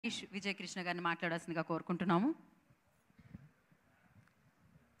విజయ్ కృష్ణ గారిని మాట్లాడాల్సిందిగా కోరుకుంటున్నాము.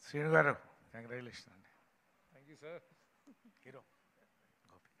 శ్రీను గారు కంగ్రాచులేషన్ అండి. Thank you sir. Hero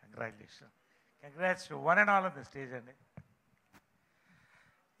Gopi congratulation, congrats to one and all on the stage అండి.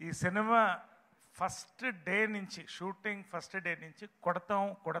 ఈ సినిమా ఫస్ట్ డే నుంచి, షూటింగ్ ఫస్ట్ డే నుంచి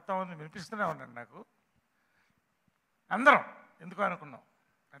కొడతాం అని వినిపిస్తూనే ఉన్నాను నాకు. అందరం ఎందుకు అనుకున్నాం,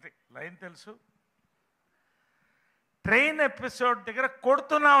 అంటే లైన్ తెలుసు. ట్రైన్ ఎపిసోడ్ దగ్గర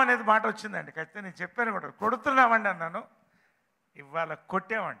కొడుతున్నాం అనేది మాట వచ్చిందండి. ఖచ్చితంగా నేను చెప్పాను కూడా, కొడుతున్నామండి అన్నాను. ఇవాళ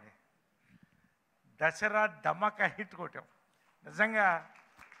కొట్టామండి. దసరా ధమాకా హిట్ కొట్టాం. నిజంగా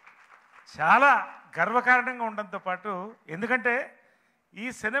చాలా గర్వకారణంగా ఉండడంతో పాటు, ఎందుకంటే ఈ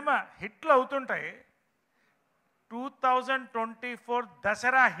సినిమా హిట్లు అవుతుంటాయి, 2024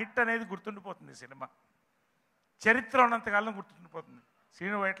 దసరా హిట్ అనేది గుర్తుండిపోతుంది. సినిమా చరిత్ర ఉన్నంతకాలం గుర్తుండిపోతుంది.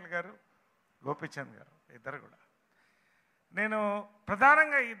 శ్రీను వైట్ల గారు, గోపిచంద్ గారు ఇద్దరు కూడా. నేను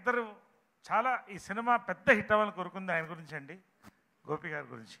ప్రధానంగా ఇద్దరు చాలా ఈ సినిమా పెద్ద హిట్ అవ్వాలని కోరుకుంది ఆయన గురించి అండి, గోపి గారి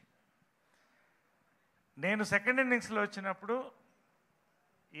గురించి. నేను సెకండ్ ఇన్నింగ్స్లో వచ్చినప్పుడు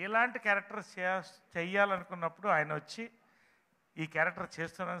ఎలాంటి క్యారెక్టర్ చెయ్యాలనుకున్నప్పుడు ఆయన వచ్చి ఈ క్యారెక్టర్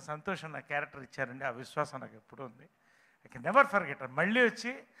చేస్తున్నాను సంతోషం, నా క్యారెక్టర్ ఇచ్చారండి. ఆ విశ్వాసం నాకు ఎప్పుడూ ఉంది. I can never forget. మళ్ళీ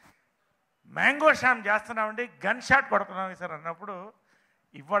వచ్చి మ్యాంగో శ్యామ్ చేస్తున్నామండి, గన్ షాట్ కొడుతున్నాం సార్ అన్నప్పుడు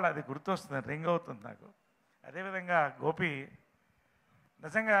ఇవాళ అది గుర్తొస్తుంది, రింగ్ అవుతుంది నాకు. అదేవిధంగా గోపి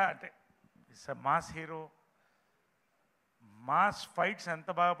నిజంగా అంటే it's a mass hero. Mass fights ఎంత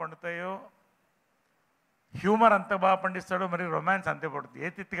బాగా పండుతాయో, హ్యూమర్ అంత బాగా పండిస్తాడో, మరి రొమాన్స్ అంతే పడుతుంది, ఏ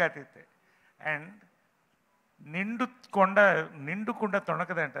తిత్తిగా తిత్తే. అండ్ నిండుకుండా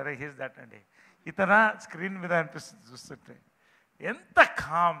తొణకది అంటారే, హీస్ దట్ అండి. ఇతన స్క్రీన్ మీద అనిపిస్తుంది చూస్తుంటే. ఎంత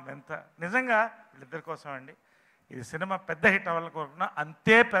కామ్, ఎంత నిజంగా వీళ్ళిద్దరి కోసం అండి. ఇది సినిమా పెద్ద హిట్ అవ్వాలని కోరుకున్నా,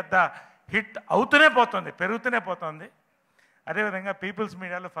 అంతే పెద్ద హిట్ అవుతూనే పోతుంది, పెరుగుతూనే పోతుంది. అదేవిధంగా పీపుల్స్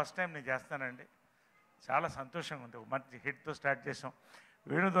మీడియాలో ఫస్ట్ టైం నేను చేస్తానండి. చాలా సంతోషంగా ఉంది. మంచి హిట్తో స్టార్ట్ చేసాం.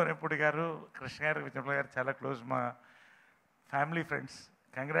 వేణు దోనెపూడి గారు, కృష్ణ గారు, విజయపల గారు చాలా క్లోజ్, మా ఫ్యామిలీ ఫ్రెండ్స్.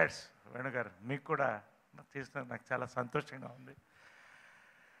 కంగ్రాట్స్ వేణు గారు, మీకు కూడా చేస్తున్నారు, నాకు చాలా సంతోషంగా ఉంది.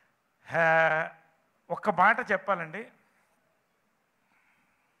 ఒక్క మాట చెప్పాలండి,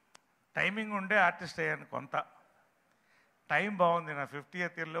 టైమింగ్ ఉండే ఆర్టిస్ట్ అయ్యాను. కొంత టైం బాగుంది. నా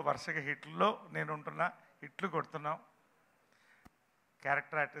 50th ఇయర్లో వరుసగా హిట్లో నేను ఉంటున్నా, హిట్లు కొడుతున్నాం.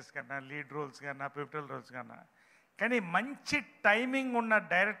 క్యారెక్టర్ ఆర్టిస్ట్ కన్నా, లీడ్ రోల్స్ కన్నా, పిపిటల్ రోల్స్ కన్నా. కానీ మంచి టైమింగ్ ఉన్న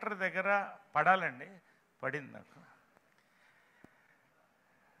డైరెక్టర్ దగ్గర పడాలండి, పడింది నాకు.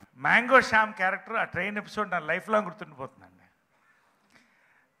 మ్యాంగో శ్యామ్ క్యారెక్టర్, ఆ ట్రైన్ ఎపిసోడ్ నా లైఫ్ లాంగ్ గుర్తుండిపోతుందండి.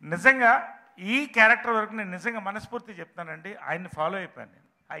 నిజంగా ఈ క్యారెక్టర్ వరకు నేను నిజంగా మనస్ఫూర్తి చెప్తానండి, ఆయన్ని ఫాలో అయిపోయాను నేను.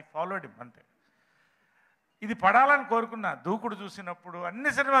 ఐ ఫాలోడ్ హిమ్ అంతే. ఇది పడాలని కోరుకున్నా. దూకుడు చూసినప్పుడు,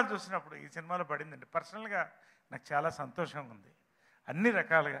 అన్ని సినిమాలు చూసినప్పుడు ఈ సినిమాలో పడిందండి. పర్సనల్గా నాకు చాలా సంతోషంగా ఉంది. అన్ని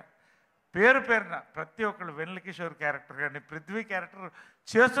రకాలుగా పేరున ప్రతి ఒక్కళ్ళు, వెన్నెల కిషోర్ క్యారెక్టర్ కానీ, పృథ్వీ క్యారెక్టర్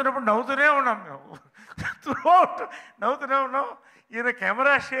చేస్తున్నప్పుడు నవ్వుతూనే ఉన్నాం మేము. త్రూఅవుట్ నవ్వుతూనే ఉన్నాం. ఈయన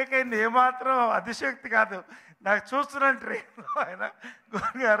కెమెరా షేక్ అయింది ఏమాత్రం అతిశయోక్తి కాదు. నాకు చూస్తున్నాను ట్రైన్లో ఆయన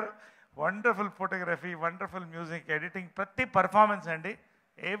గారు. Wonderful photography, wonderful music, editing, ప్రతి పర్ఫార్మెన్స్ అండి.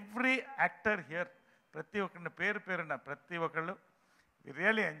 ఎవ్రీ యాక్టర్ హియర్, ప్రతి ఒక్కరిని పేరున ప్రతి ఒక్కళ్ళు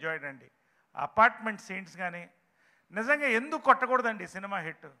రియల్లీ ఎంజాయ్డ్ అండి. అపార్ట్మెంట్ సీన్స్ కానీ నిజంగా ఎందుకు కొట్టకూడదండి ఈ సినిమా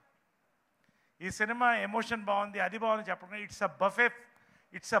హిట్. ఈ సినిమా ఎమోషన్ బాగుంది, అది బాగుంది చెప్పకుండా, ఇట్స్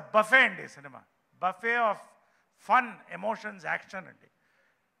అ బఫే అండి. ఈ cinema buffet of fun, emotions, action అండి.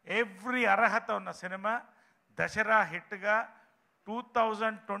 ఎవ్రీ అర్హత ఉన్న సినిమా దసరా హిట్గా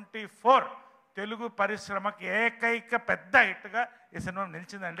 2024 తెలుగు పరిశ్రమకి ఏకైక పెద్ద హిట్గా ఈ సినిమా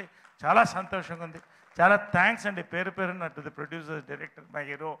నిలిచిందండి. చాలా సంతోషంగా ఉంది. చాలా థ్యాంక్స్ అండి పేరున to the producers, director, my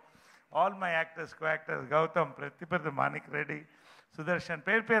hero, all my actors, co actors, Gautam, ప్రతి మాణిక్ రెడ్డి, సుదర్శన్,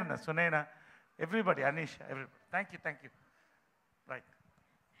 పేరున Sunaina, everybody, Anish, everybody. Thank you. Right.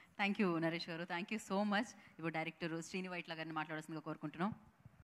 Thank you Naresh గారు, థ్యాంక్ యూ సో మచ్. ఇప్పుడు డైరెక్టర్ శ్రీను వైట్ల గారిని మాట్లాడాల్సిందిగా కోరుకుంటున్నాం.